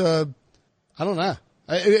it was I don't know.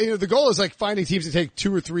 The goal is like finding teams to take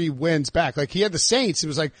 2 or 3 wins back. Like he had the Saints. It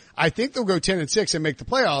was like, I think they'll go 10-6 and make the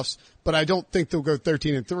playoffs, but I don't think they'll go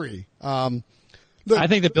 13-3. I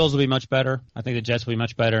think the Bills will be much better. I think the Jets will be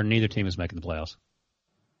much better. Neither team is making the playoffs.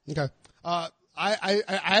 Okay.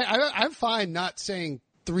 I'm fine not saying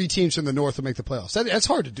 3 teams from the North will make the playoffs. That's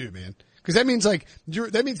hard to do, man. Cause that means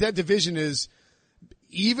that division is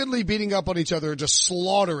evenly beating up on each other and just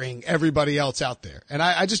slaughtering everybody else out there. And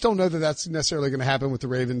I just don't know that that's necessarily going to happen with the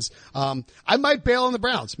Ravens. I might bail on the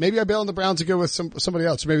Browns. Maybe I bail on the Browns and go with somebody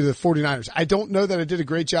else, or maybe the 49ers. I don't know that I did a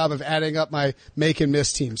great job of adding up my make and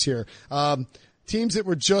miss teams here. Teams that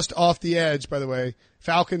were just off the edge, by the way,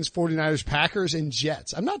 Falcons, 49ers, Packers, and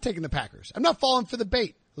Jets. I'm not taking the Packers. I'm not falling for the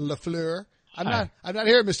bait, LaFleur. I'm not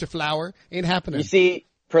here, Mr. Flower. Ain't happening. You see,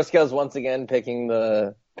 Prisco's once again picking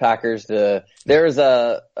the Packers to. There was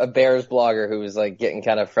a Bears blogger who was like getting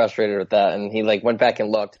kind of frustrated with that, and he like went back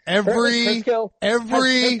and looked. Every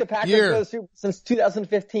the Packers year since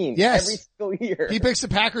 2015. Yes, every single year he picks the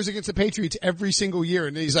Packers against the Patriots every single year,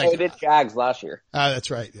 and he's like, "Oh, he did Jags last year."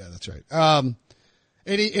 That's right. Yeah, that's right.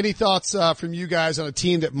 Any thoughts from you guys on a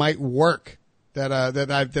team that might work that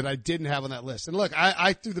I didn't have on that list? And look,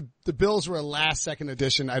 I threw the Bills were a last second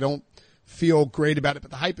addition. I don't feel great about it, but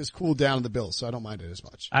the hype has cooled down on the Bills, so I don't mind it as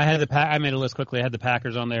much. I made a list quickly. I had the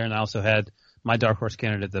Packers on there, and I also had my dark horse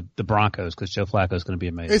candidate, the Broncos, because Joe Flacco is going to be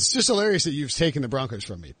amazing. It's just hilarious that you've taken the Broncos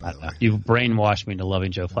from me, by the way. You've brainwashed me into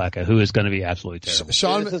loving Joe Flacco, who is going to be absolutely terrible.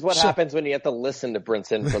 Sean, this is what happens when you have to listen to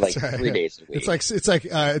Brinson for like 3 days a week.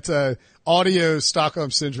 It's a audio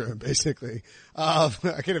Stockholm syndrome, basically. I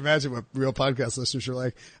can imagine what real podcast listeners are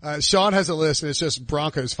like. Sean has a list, and it's just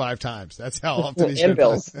Broncos 5 times. That's how often he's and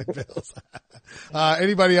Bills. And Bills.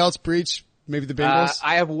 Anybody else breach? Maybe the Bengals?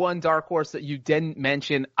 I have one dark horse that you didn't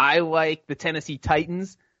mention. I like the Tennessee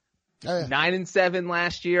Titans. Oh, yeah. 9-7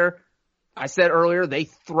 last year. I said earlier they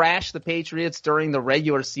thrashed the Patriots during the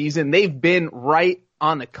regular season. They've been right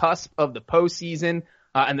on the cusp of the postseason,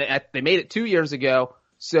 and they made it 2 years ago.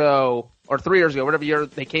 Or 3 years ago, whatever year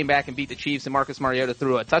they came back and beat the Chiefs, and Marcus Mariota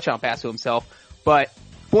threw a touchdown pass to himself. But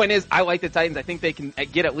point is, I like the Titans. I think they can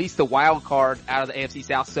get at least the wild card out of the AFC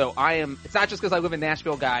South. So it's not just because I live in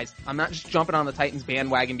Nashville, guys. I'm not just jumping on the Titans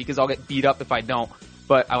bandwagon because I'll get beat up if I don't.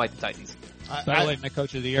 But I like the Titans. By the way, my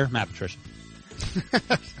coach of the year, Matt Patricia.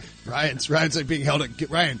 Ryan's like being held at,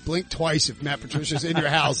 Ryan, blink twice if Matt Patricia's in your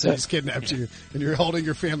house and he's kidnapped you and you're holding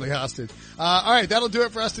your family hostage. All right, that'll do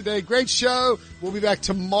it for us today. Great show. We'll be back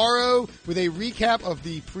tomorrow with a recap of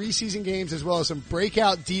the preseason games as well as some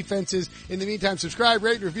breakout defenses. In the meantime, subscribe,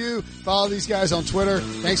 rate, review, follow these guys on Twitter.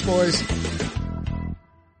 Thanks, boys.